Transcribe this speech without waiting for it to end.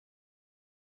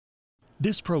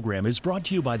This program is brought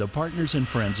to you by the partners and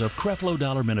friends of Creflo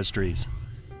Dollar Ministries.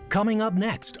 Coming up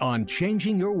next on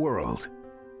Changing Your World.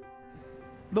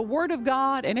 The Word of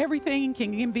God and everything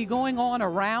can be going on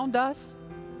around us,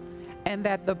 and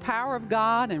that the power of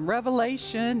God and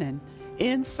revelation and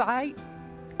insight,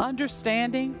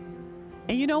 understanding,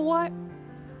 and you know what?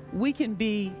 We can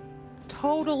be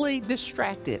totally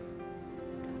distracted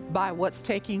by what's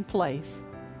taking place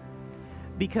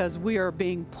because we are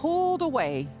being pulled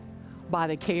away by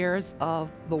the cares of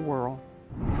the world.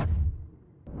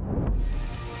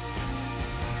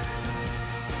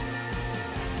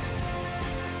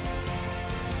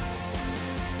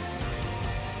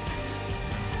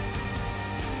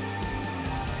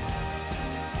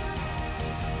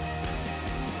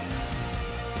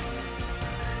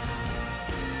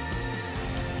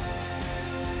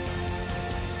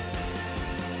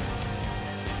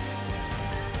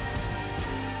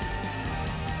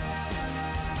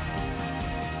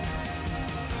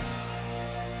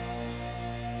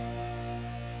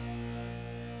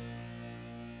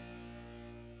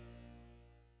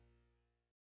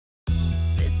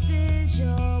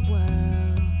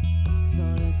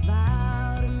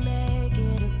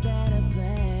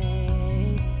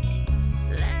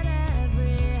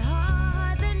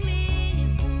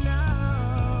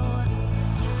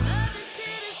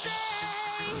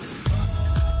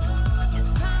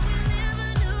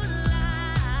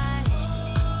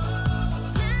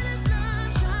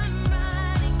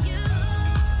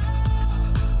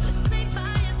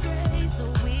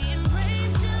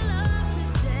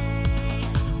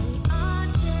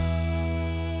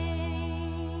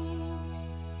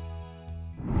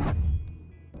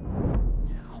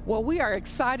 Well, we are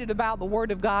excited about the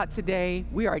Word of God today.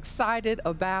 We are excited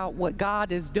about what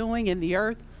God is doing in the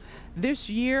earth. This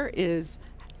year is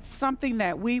something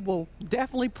that we will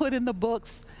definitely put in the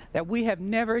books that we have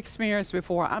never experienced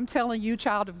before. I'm telling you,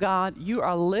 child of God, you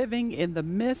are living in the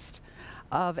midst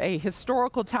of a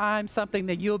historical time, something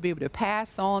that you'll be able to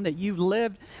pass on, that you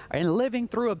lived and living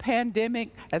through a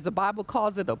pandemic, as the Bible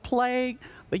calls it, a plague.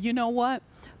 But you know what?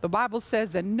 The Bible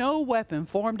says that no weapon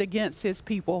formed against his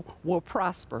people will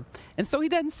prosper. And so he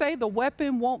doesn't say the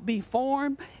weapon won't be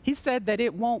formed. He said that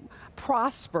it won't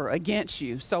prosper against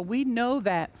you. So we know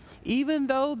that even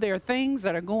though there are things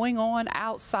that are going on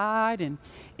outside and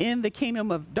in the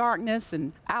kingdom of darkness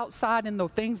and outside in the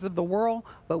things of the world,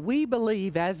 but we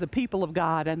believe as the people of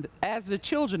God and as the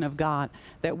children of God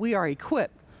that we are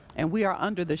equipped and we are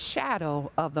under the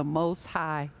shadow of the Most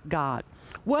High God.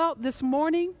 Well, this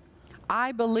morning,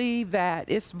 I believe that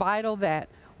it's vital that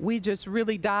we just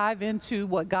really dive into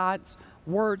what God's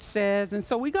Word says. And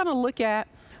so we're going to look at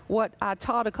what I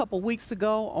taught a couple weeks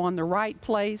ago on the right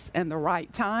place and the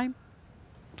right time.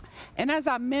 And as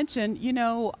I mentioned, you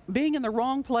know, being in the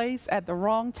wrong place at the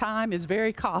wrong time is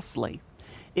very costly.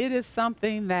 It is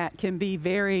something that can be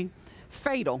very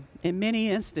fatal in many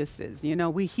instances. You know,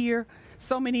 we hear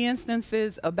so many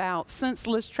instances about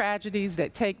senseless tragedies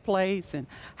that take place and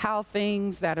how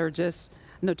things that are just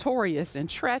notorious and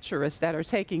treacherous that are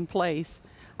taking place.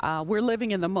 We're living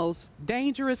in the most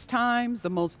dangerous times, the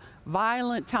most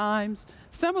violent times,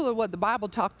 similar to what the Bible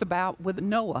talked about with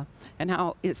Noah and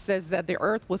how it says that the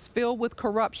earth was filled with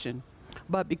corruption.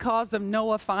 But because of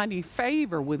Noah finding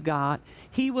favor with God,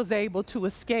 he was able to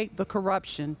escape the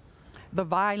corruption, the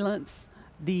violence,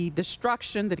 the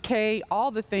destruction, the decay,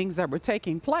 all the things that were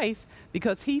taking place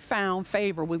because he found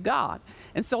favor with God.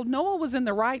 And so Noah was in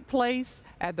the right place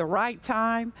at the right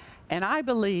time. And I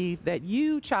believe that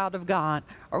you, child of God,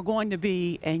 are going to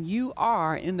be, and you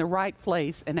are in the right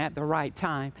place and at the right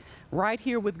time. Right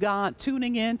here with God,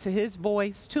 tuning in to his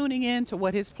voice, tuning in to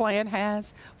what his plan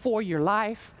has for your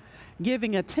life,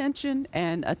 giving attention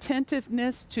and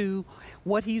attentiveness to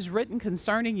what he's written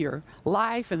concerning your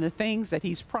life and the things that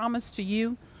he's promised to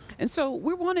you. And so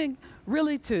we're wanting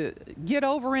really to get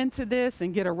over into this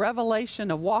and get a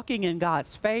revelation of walking in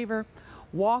God's favor,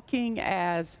 walking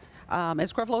as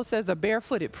Creflo says, a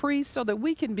barefooted priest, so that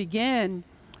we can begin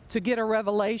to get a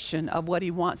revelation of what he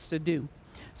wants to do.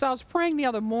 So I was praying the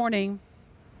other morning,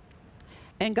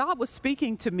 and God was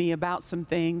speaking to me about some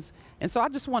things. And so I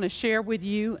just want to share with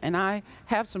you, and I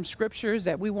have some scriptures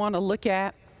that we want to look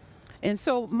at. And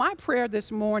so my prayer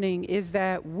this morning is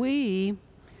that we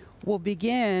will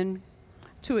begin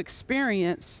to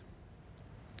experience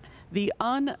the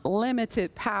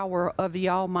unlimited power of the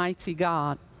Almighty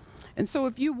God. And so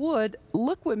if you would,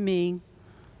 look with me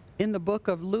in the book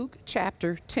of Luke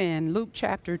chapter 10. Luke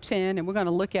chapter 10, and we're going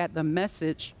to look at the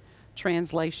Message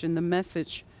translation, the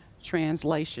Message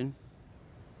translation.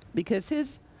 Because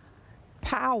his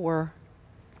power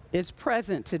is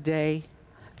present today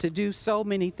to do so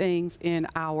many things in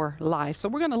our life. So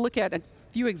we're going to look at a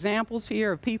few examples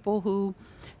here of people who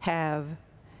have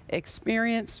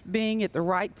experienced being at the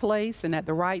right place and at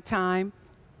the right time,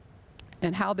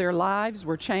 and how their lives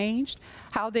were changed,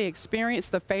 how they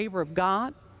experienced the favor of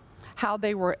God, how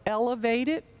they were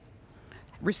elevated,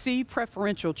 received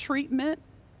preferential treatment,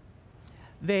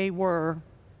 they were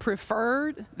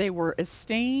preferred, they were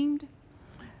esteemed,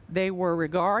 they were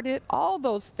regarded. All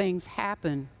those things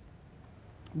happen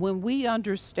when we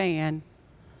understand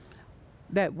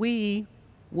that we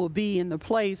will be in the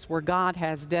place where God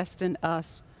has destined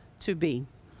us to be.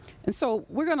 And so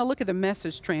we're going to look at the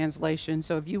Message translation.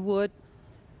 So if you would,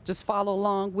 just follow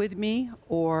along with me,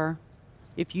 or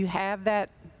if you have that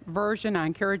version, I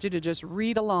encourage you to just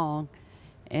read along,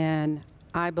 and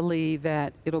I believe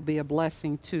that it'll be a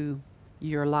blessing to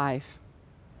your life.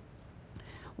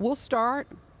 We'll start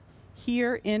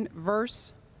here in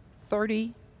verse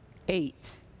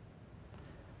 38.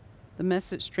 The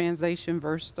Message translation,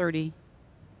 verse 38.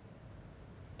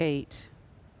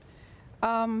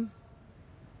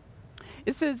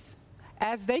 It says,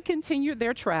 as they continued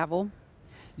their travel,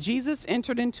 Jesus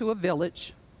entered into a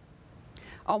village.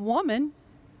 A woman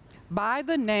by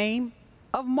the name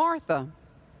of Martha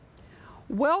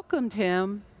welcomed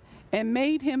him and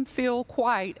made him feel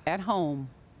quite at home.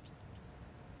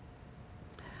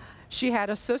 She had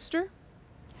a sister,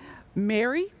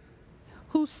 Mary,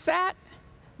 who sat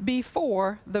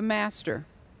before the Master,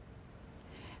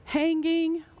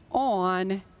 hanging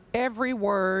on every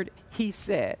word he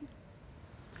said.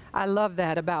 I love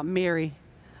that about Mary,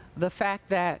 the fact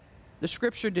that the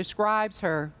scripture describes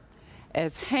her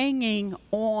as hanging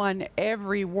on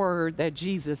every word that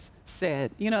Jesus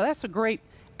said. You know, that's a great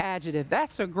adjective.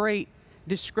 That's a great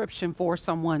description for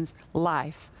someone's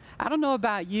life. I don't know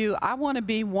about you. I want to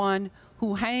be one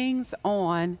who hangs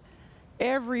on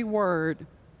every word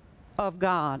of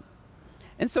God.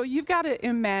 And so you've got to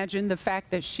imagine the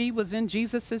fact that she was in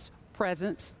Jesus's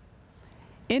presence,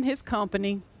 in his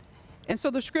company. And so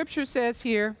the scripture says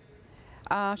here,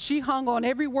 she hung on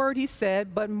every word he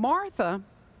said, but Martha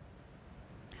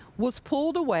was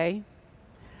pulled away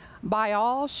by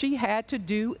all she had to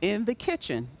do in the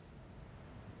kitchen.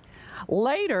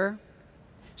 Later,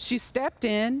 she stepped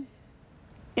in,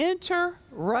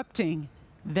 interrupting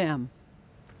them.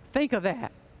 Think of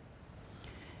that.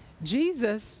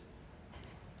 Jesus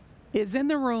is in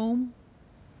the room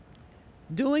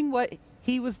doing what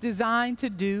he was designed to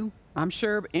do, I'm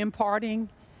sure imparting,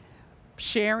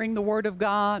 sharing the word of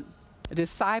God,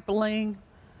 discipling,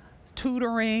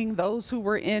 tutoring those who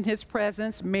were in his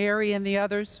presence, Mary and the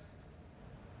others.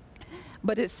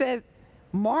 But it said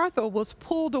Martha was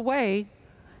pulled away,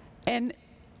 and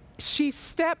she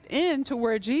stepped into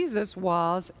where Jesus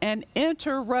was and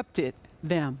interrupted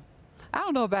them. I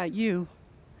don't know about you,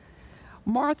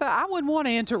 Martha, I wouldn't want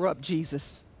to interrupt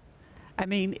Jesus. I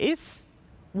mean, it's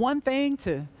one thing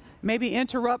to maybe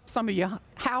interrupt some of your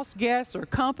house guests or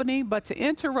company, but to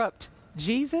interrupt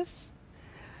Jesus?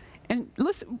 And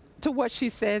listen to what she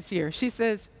says here. She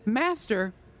says,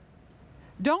 Master,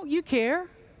 don't you care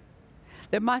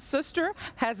that my sister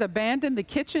has abandoned the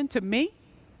kitchen to me?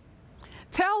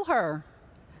 Tell her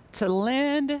to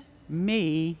lend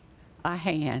me a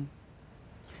hand.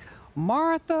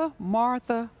 Martha,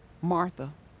 Martha,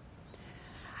 Martha.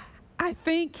 I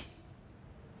think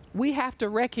we have to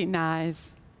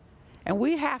recognize and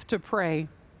we have to pray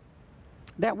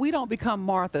that we don't become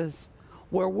Marthas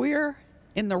where we're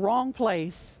in the wrong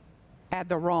place at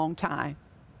the wrong time.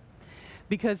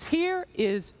 Because here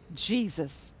is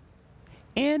Jesus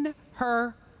in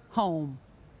her home,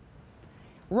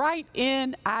 right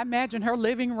in, I imagine, her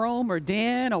living room or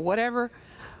den or whatever.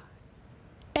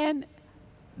 And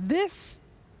this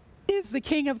is the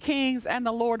King of Kings and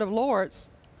the Lord of Lords.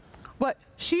 But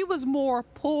she was more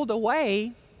pulled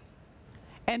away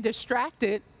and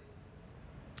distracted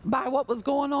by what was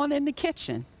going on in the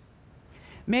kitchen.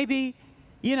 Maybe,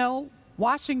 you know,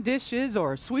 washing dishes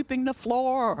or sweeping the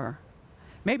floor, or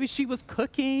maybe she was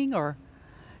cooking, or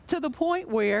to the point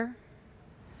where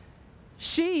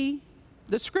she,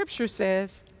 the scripture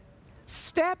says,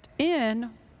 stepped in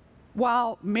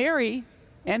while Mary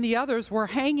and the others were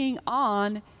hanging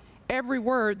on every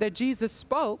word that Jesus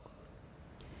spoke,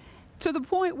 to the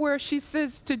point where she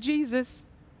says to Jesus,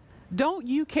 don't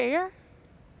you care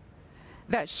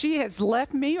that she has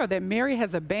left me or that Mary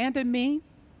has abandoned me?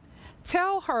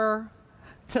 Tell her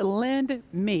to lend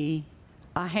me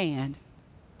a hand.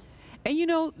 And you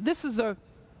know, this is a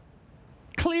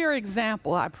clear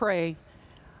example, I pray,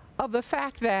 of the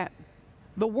fact that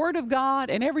the Word of God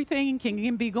and everything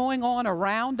can be going on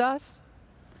around us,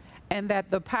 and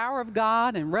that the power of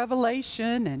God and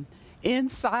revelation and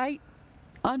insight,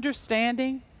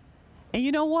 understanding, and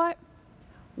you know what?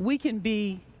 We can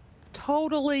be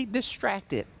totally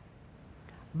distracted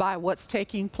by what's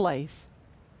taking place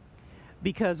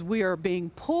because we are being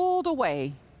pulled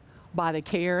away by the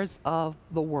cares of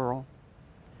the world,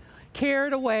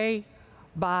 carried away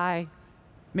by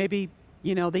maybe,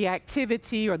 the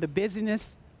activity or the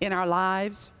busyness in our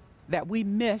lives, that we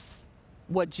miss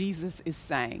what Jesus is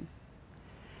saying.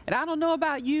 And I don't know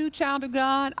about you, child of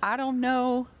God. I don't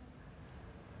know.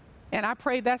 And I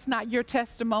pray that's not your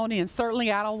testimony, and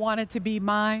certainly I don't want it to be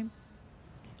mine,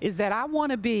 is that I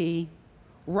want to be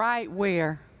right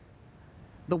where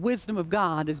the wisdom of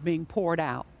God is being poured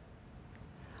out.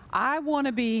 I want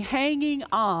to be hanging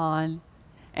on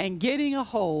and getting a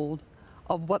hold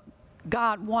of what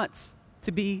God wants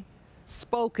to be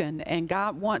spoken and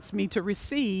God wants me to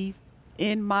receive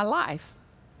in my life.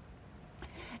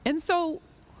 And so,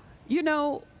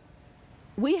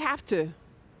 we have to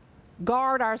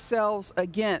guard ourselves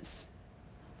against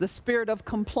the spirit of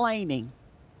complaining,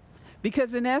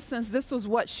 because in essence, this was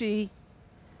what she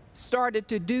started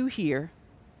to do here,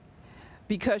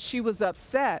 because she was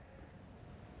upset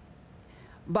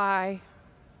by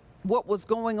what was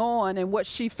going on and what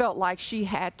she felt like she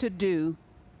had to do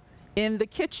in the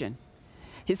kitchen.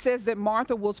 It says that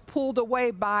Martha was pulled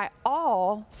away by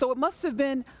all, so it must have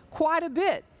been quite a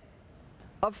bit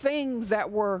of things that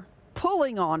were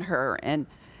pulling on her and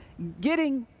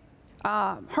getting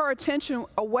her attention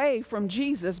away from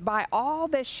Jesus by all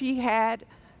that she had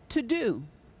to do.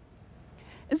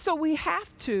 And so we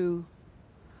have to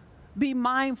be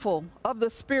mindful of the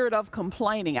spirit of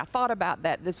complaining. I thought about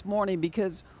that this morning,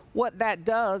 because what that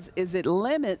does is it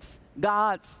limits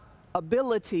God's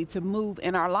ability to move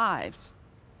in our lives.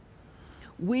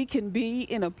 We can be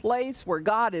in a place where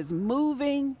God is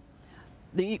moving,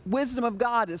 the wisdom of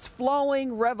God is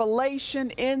flowing,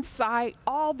 revelation, insight,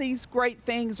 all these great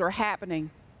things are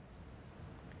happening.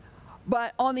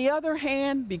 But on the other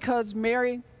hand, because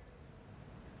Mary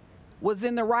was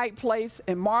in the right place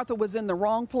and Martha was in the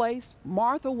wrong place,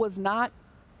 Martha was not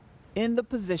in the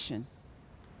position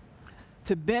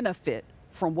to benefit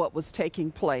from what was taking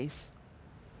place.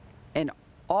 And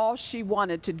all she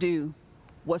wanted to do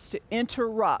was to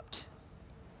interrupt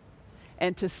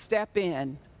and to step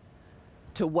in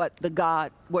to what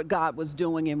God was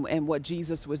doing and what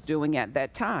Jesus was doing at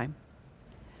that time.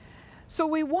 So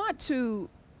we want to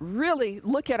really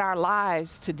look at our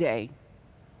lives today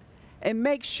and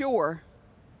make sure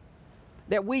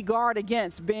that we guard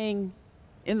against being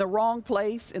in the wrong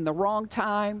place, in the wrong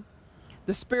time,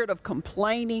 the spirit of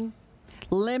complaining,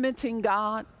 limiting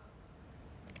God,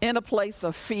 in a place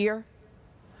of fear.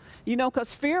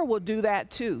 Because fear will do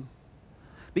that too.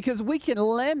 Because we can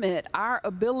limit our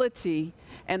ability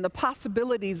and the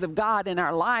possibilities of God in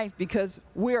our life because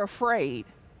we're afraid.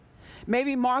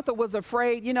 Maybe Martha was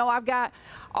afraid, I've got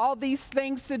all these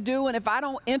things to do, and if I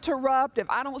don't interrupt, if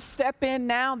I don't step in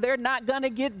now, they're not going to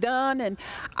get done. And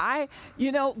I,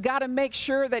 got to make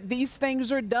sure that these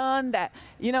things are done, that,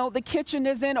 the kitchen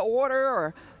is in order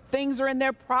or things are in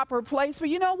their proper place. But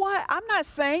you know what? I'm not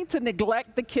saying to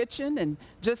neglect the kitchen and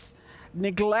just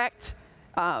neglect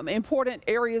important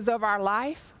areas of our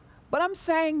life, but I'm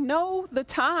saying know the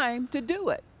time to do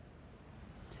it.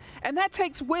 And that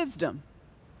takes wisdom,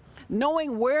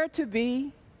 knowing where to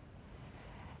be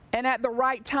and at the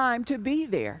right time to be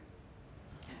there.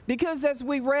 Because as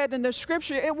we read in the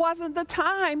scripture, it wasn't the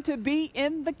time to be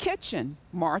in the kitchen,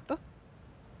 Martha.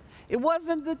 It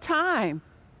wasn't the time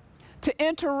to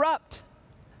interrupt,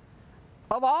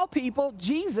 of all people,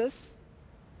 Jesus,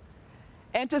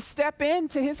 and to step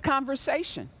into his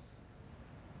conversation.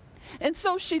 And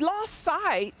so she lost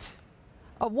sight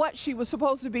of what she was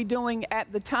supposed to be doing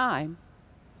at the time.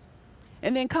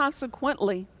 And then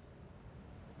consequently,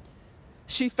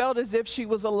 she felt as if she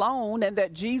was alone and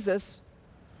that Jesus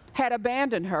had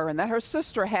abandoned her and that her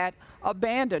sister had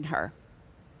abandoned her.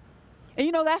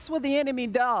 And that's what the enemy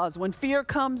does. When fear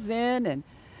comes in and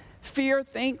fear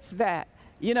thinks that,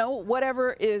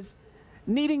 whatever is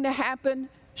needing to happen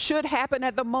should happen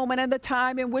at the moment and the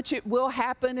time in which it will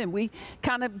happen, and we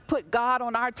kind of put God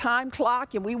on our time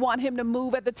clock and we want him to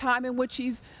move at the time in which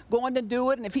he's going to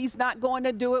do it, and if he's not going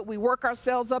to do it, we work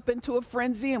ourselves up into a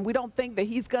frenzy and we don't think that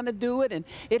he's going to do it, and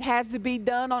it has to be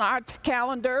done on our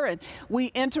calendar, and we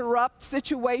interrupt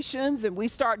situations and we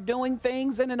start doing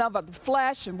things in and of the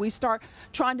flesh, and we start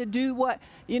trying to do what,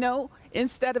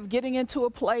 instead of getting into a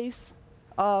place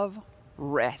of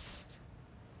rest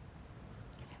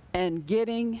and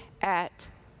getting at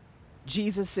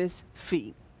Jesus's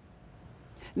feet.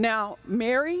 Now,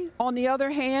 Mary, on the other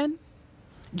hand,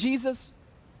 Jesus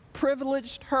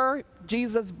privileged her.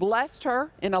 Jesus blessed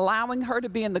her in allowing her to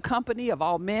be in the company of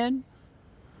all men.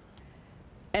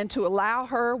 And to allow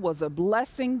her was a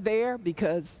blessing there,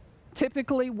 because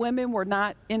typically women were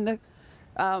not in the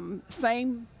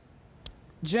same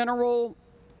general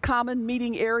common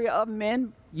meeting area of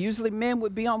men. Usually men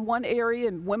would be on one area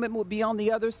and women would be on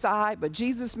the other side, but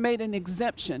Jesus made an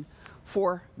exemption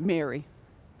for Mary.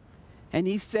 And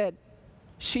he said,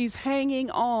 she's hanging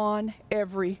on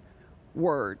every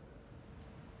word.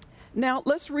 Now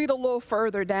let's read a little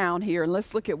further down here and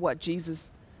let's look at what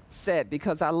Jesus said,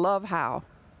 because I love how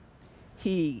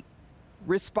he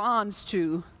responds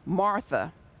to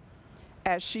Martha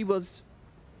as she was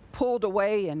pulled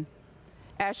away and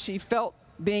as she felt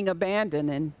being abandoned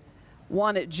and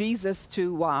wanted Jesus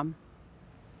to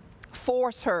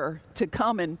force her to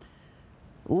come and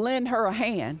lend her a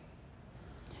hand.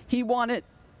 He wanted,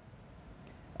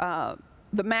 the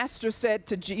master said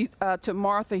to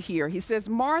Martha here, he says,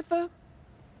 Martha,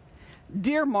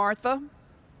 dear Martha,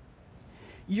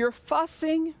 you're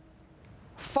fussing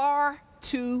far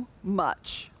too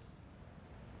much.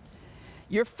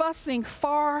 You're fussing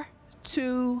far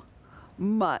too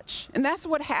much. And that's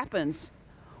what happens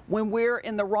when we're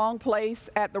in the wrong place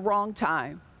at the wrong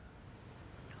time.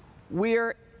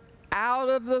 We're out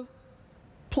of the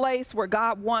place where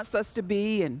God wants us to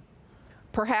be, and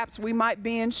perhaps we might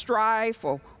be in strife,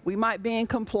 or we might be in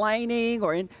complaining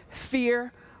or in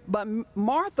fear. But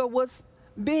Martha was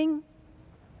being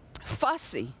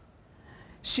fussy.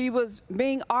 She was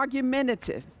being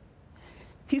argumentative.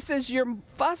 He says, you're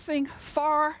fussing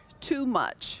far too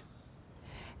much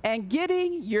and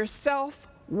getting yourself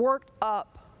worked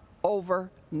up over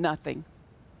nothing.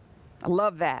 I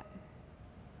love that.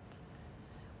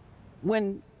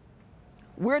 When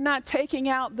we're not taking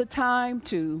out the time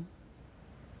to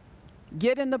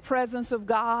get in the presence of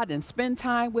God and spend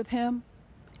time with Him,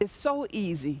 it's so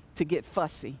easy to get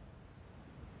fussy.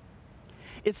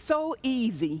 It's so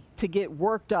easy to get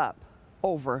worked up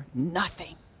over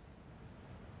nothing,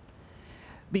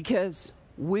 because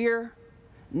we're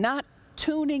not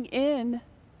tuning in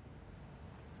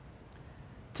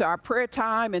to our prayer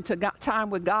time and to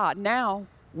time with God. Now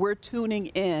we're tuning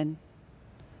in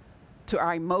to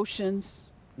our emotions,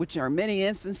 which are in many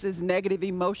instances negative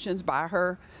emotions by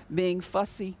her being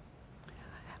fussy.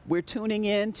 We're tuning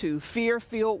in to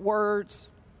fear-filled words,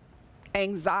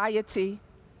 anxiety.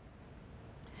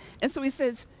 And so he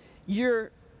says,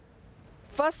 you're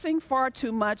fussing far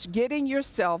too much, getting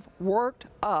yourself worked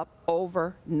up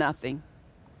over nothing.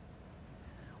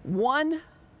 One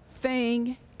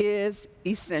thing is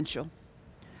essential.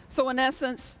 So in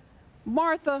essence,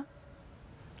 Martha,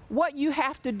 what you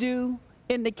have to do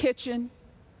in the kitchen,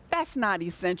 that's not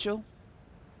essential.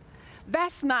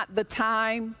 That's not the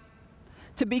time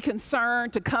to be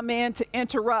concerned, to come in, to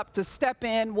interrupt, to step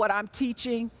in what I'm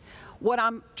teaching, what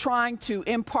I'm trying to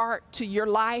impart to your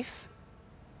life.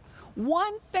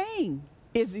 One thing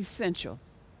is essential.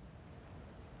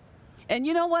 And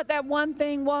you know what that one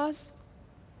thing was?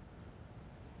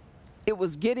 It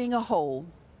was getting a hold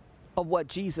of what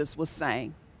Jesus was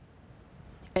saying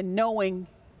and knowing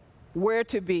where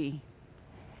to be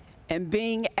and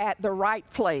being at the right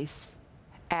place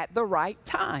at the right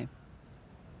time.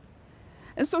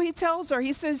 And so he tells her,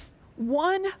 he says,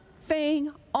 one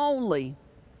thing only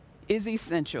is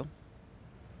essential,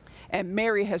 and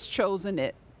Mary has chosen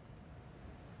it.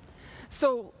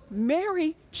 So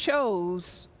Mary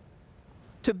chose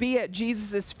to be at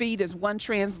Jesus' feet, as one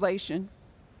translation.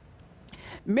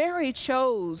 Mary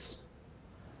chose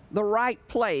the right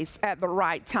place at the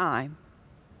right time.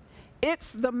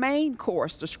 It's the main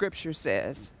course, the scripture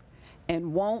says,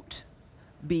 and won't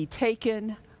be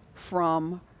taken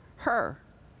from her.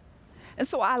 And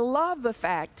so I love the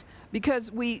fact,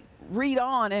 because we read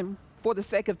on, and for the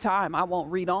sake of time, I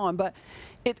won't read on, but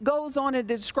it goes on and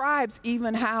describes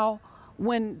even how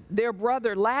when their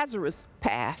brother Lazarus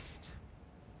passed,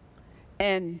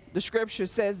 and the scripture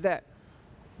says that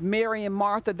Mary and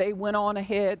Martha, they went on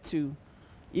ahead to,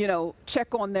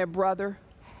 check on their brother,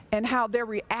 and how their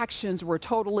reactions were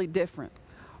totally different.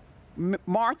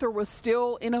 Martha was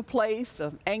still in a place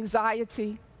of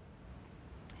anxiety,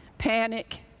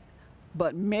 panic,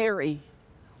 but Mary,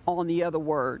 on the other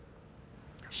word,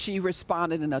 she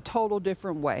responded in a total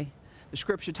different way. The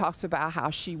scripture talks about how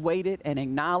she waited and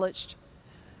acknowledged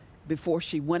before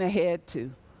she went ahead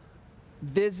to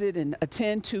visit and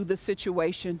attend to the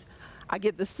situation. I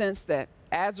get the sense that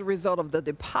as a result of the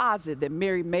deposit that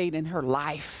Mary made in her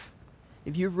life,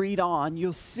 if you read on,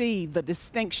 you'll see the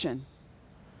distinction,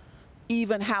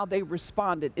 even how they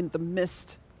responded in the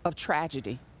midst of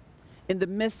tragedy, in the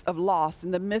midst of loss,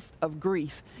 in the midst of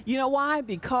grief. You know why?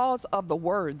 Because of the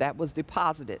word that was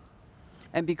deposited,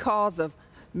 and because of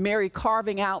Mary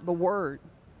carving out the word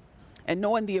and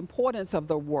knowing the importance of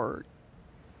the word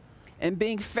and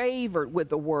being favored with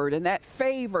the word. And that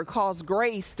favor caused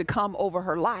grace to come over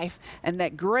her life, and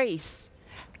that grace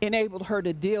enabled her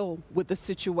to deal with the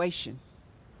situation.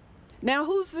 Now,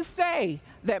 who's to say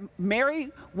that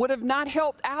Mary would have not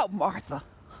helped out Martha?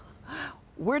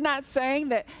 We're not saying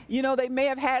that, you know, they may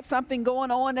have had something going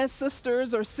on as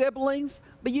sisters or siblings,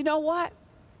 but you know what?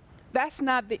 That's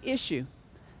not the issue.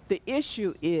 The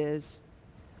issue is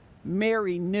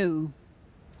Mary knew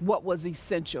what was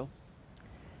essential,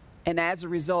 and as a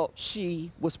result,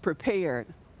 she was prepared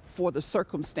for the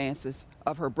circumstances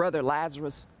of her brother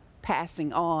Lazarus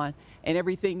passing on and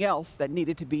everything else that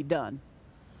needed to be done.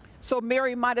 So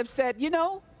Mary might have said, you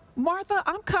know, Martha,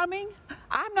 I'm coming.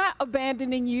 I'm not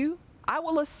abandoning you. I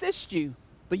will assist you.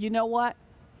 But you know what?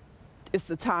 It's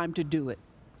the time to do it.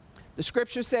 The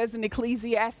scripture says in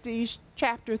Ecclesiastes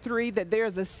chapter 3 that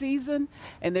there's a season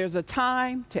and there's a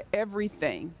time to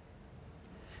everything.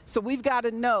 So we've got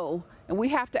to know, and we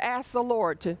have to ask the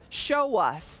Lord to show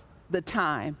us the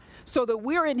time so that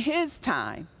we're in His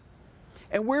time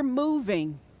and we're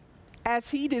moving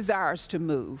as He desires to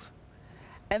move.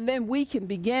 And then we can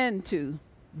begin to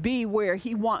be where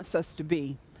He wants us to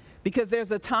be. Because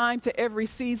there's a time to every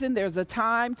season. There's a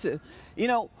time to, you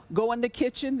know, go in the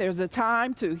kitchen. There's a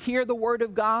time to hear the word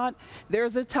of God.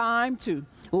 There's a time to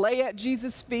lay at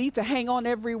Jesus' feet, to hang on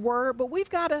every word. But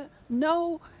we've got to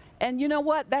know, and you know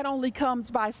what? That only comes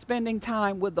by spending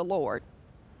time with the Lord.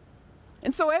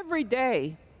 And so every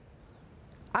day,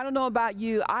 I don't know about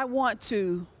you, I want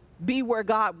to be where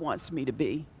God wants me to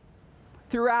be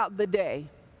throughout the day.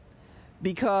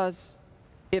 Because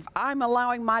if I'm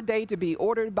allowing my day to be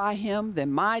ordered by Him,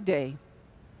 then my day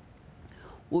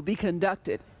will be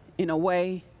conducted in a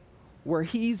way where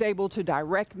He's able to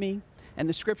direct me. And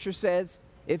the scripture says,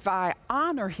 if I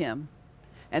honor Him,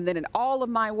 and then in all of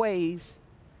my ways,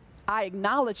 I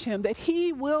acknowledge Him, that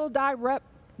He will direct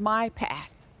my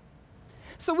path.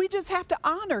 So we just have to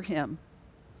honor Him.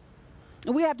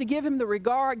 And we have to give Him the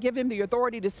regard, give Him the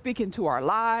authority to speak into our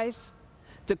lives,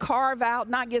 to carve out,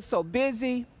 not get so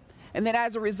busy. And then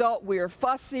as a result, we're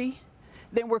fussy,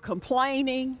 then we're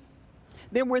complaining,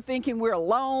 then we're thinking we're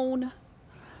alone,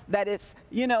 that it's,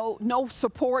 you know, no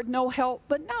support, no help.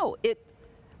 But no, it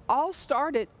all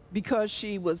started because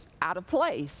she was out of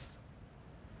place,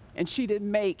 and she didn't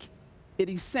make it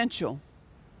essential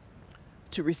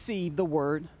to receive the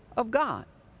word of God.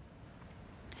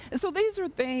 And so these are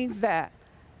things that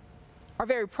are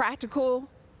very practical,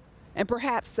 and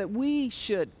perhaps that we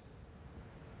should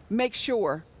make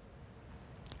sure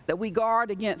that we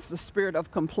guard against the spirit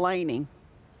of complaining,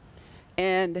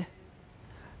 and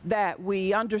that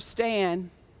we understand,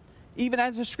 even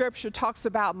as the scripture talks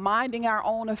about minding our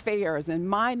own affairs and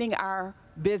minding our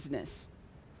business,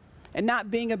 and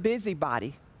not being a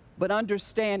busybody, but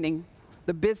understanding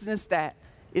the business that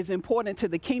is important to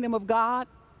the kingdom of God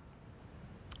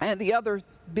and the other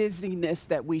busyness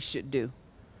that we should do.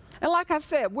 And like I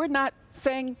said, we're not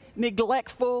saying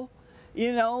neglectful,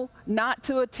 you know, not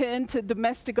to attend to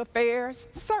domestic affairs.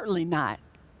 Certainly not.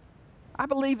 I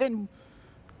believe in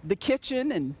the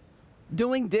kitchen and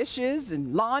doing dishes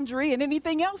and laundry and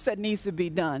anything else that needs to be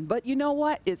done. But you know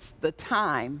what? It's the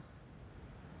time.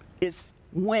 It's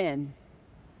when.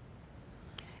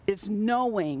 It's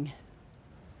knowing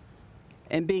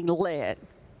and being led.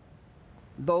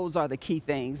 Those are the key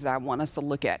things that I want us to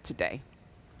look at today.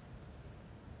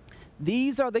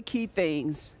 These are the key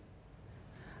things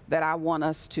that I want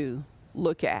us to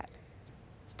look at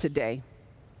today.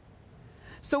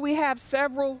 So we have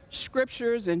several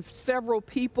scriptures and several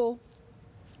people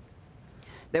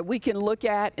that we can look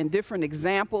at and different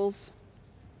examples,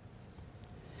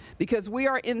 because we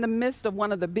are in the midst of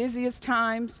one of the busiest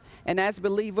times, and as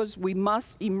believers, we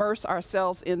must immerse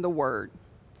ourselves in the Word.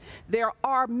 There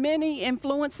are many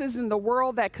influences in the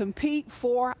world that compete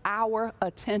for our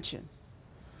attention.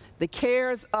 The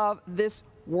cares of this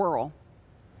world,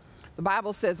 the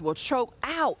Bible says, will choke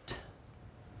out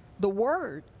the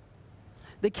Word.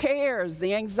 The cares,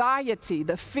 the anxiety,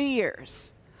 the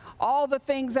fears, all the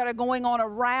things that are going on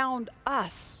around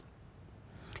us.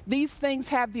 These things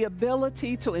have the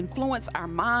ability to influence our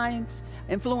minds,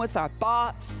 influence our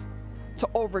thoughts, to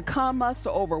overcome us,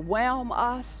 to overwhelm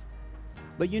us.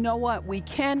 But you know what? We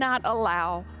cannot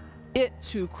allow it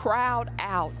to crowd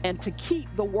out and to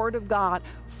keep the Word of God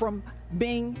from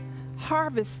being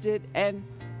harvested and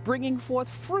bringing forth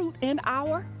fruit in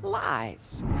our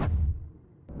lives.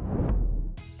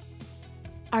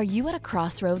 Are you at a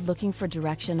crossroad looking for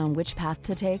direction on which path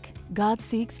to take? God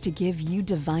seeks to give you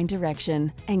divine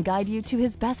direction and guide you to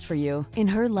His best for you. In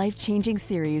her life-changing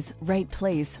series, Right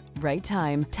Place, Right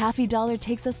Time, Taffi Dollar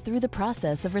takes us through the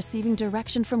process of receiving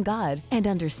direction from God and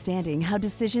understanding how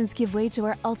decisions give way to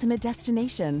our ultimate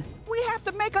destination. We have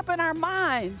to make up in our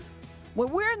minds, when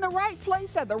we're in the right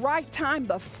place at the right time,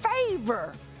 the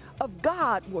favor of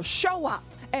God will show up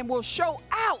and will show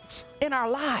out in our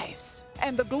lives.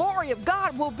 And the glory of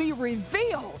God will be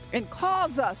revealed and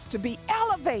cause us to be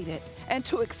elevated and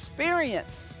to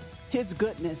experience His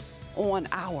goodness on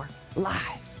our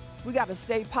lives. We got to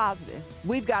stay positive.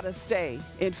 We've got to stay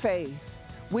in faith.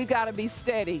 We've got to be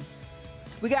steady.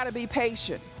 We got to be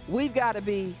patient. We've got to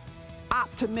be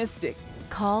optimistic.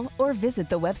 Call or visit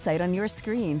the website on your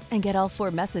screen and get all 4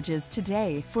 messages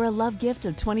today for a love gift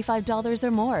of $25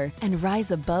 or more and rise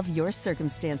above your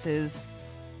circumstances.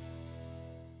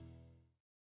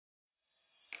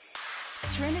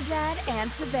 Trinidad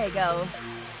and Tobago.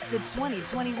 The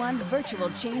 2021 Virtual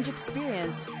Change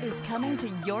Experience is coming to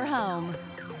your home.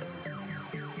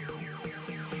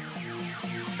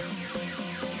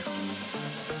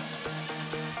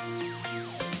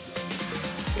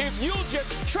 If you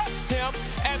just trust Him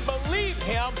and believe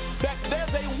Him that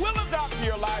there's a will of God for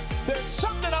your life, there's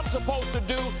something I'm supposed to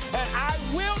do, and I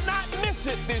will not miss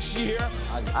it this year.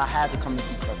 I had to come to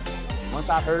see Creflo. Once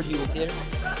I heard he was here,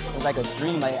 it was like a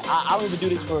dream. Like I don't even do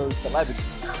this for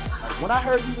celebrities. Like, when I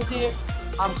heard he was here,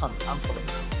 I'm coming. I'm coming.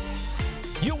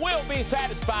 You will be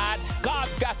satisfied.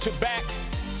 God's got your back.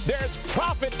 There's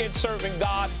profit in serving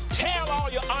God. Tell all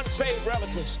your unsaved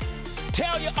relatives.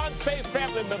 Tell your unsaved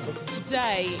family members.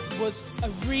 Today was a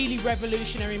really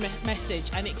revolutionary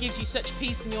message, and it gives you such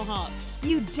peace in your heart.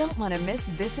 You don't want to miss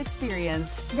this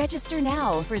experience. Register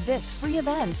now for this free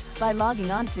event by logging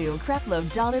on to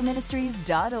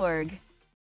creflodollarministries.org.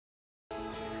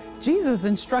 Jesus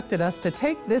instructed us to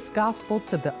take this gospel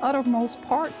to the uttermost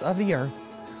parts of the earth.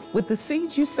 With the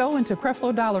seeds you sow into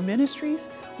Creflo Dollar Ministries,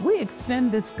 we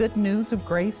extend this good news of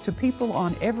grace to people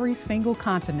on every single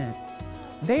continent.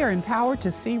 They are empowered to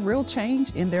see real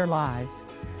change in their lives.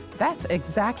 That's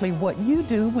exactly what you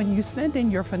do when you send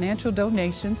in your financial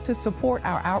donations to support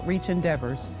our outreach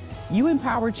endeavors. You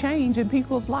empower change in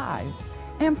people's lives.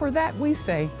 And for that we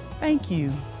say thank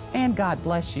you and God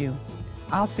bless you.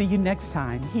 I'll see you next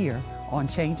time here on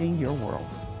Changing Your World.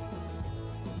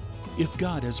 If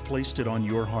God has placed it on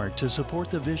your heart to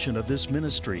support the vision of this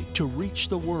ministry to reach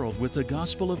the world with the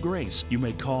gospel of grace, you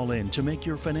may call in to make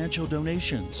your financial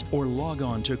donations or log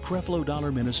on to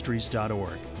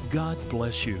creflodollarministries.org. God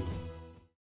bless you.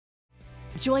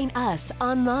 Join us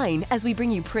online as we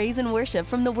bring you praise and worship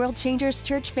from the World Changers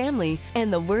Church family and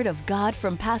the Word of God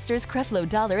from Pastors Creflo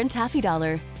Dollar and Taffi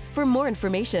Dollar. For more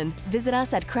information, visit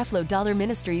us at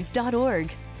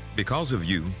creflodollarministries.org. Because of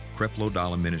you, Creflo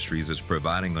Dollar Ministries is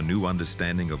providing a new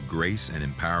understanding of grace and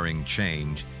empowering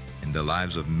change in the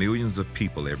lives of millions of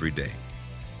people every day.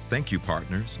 Thank you,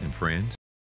 partners and friends.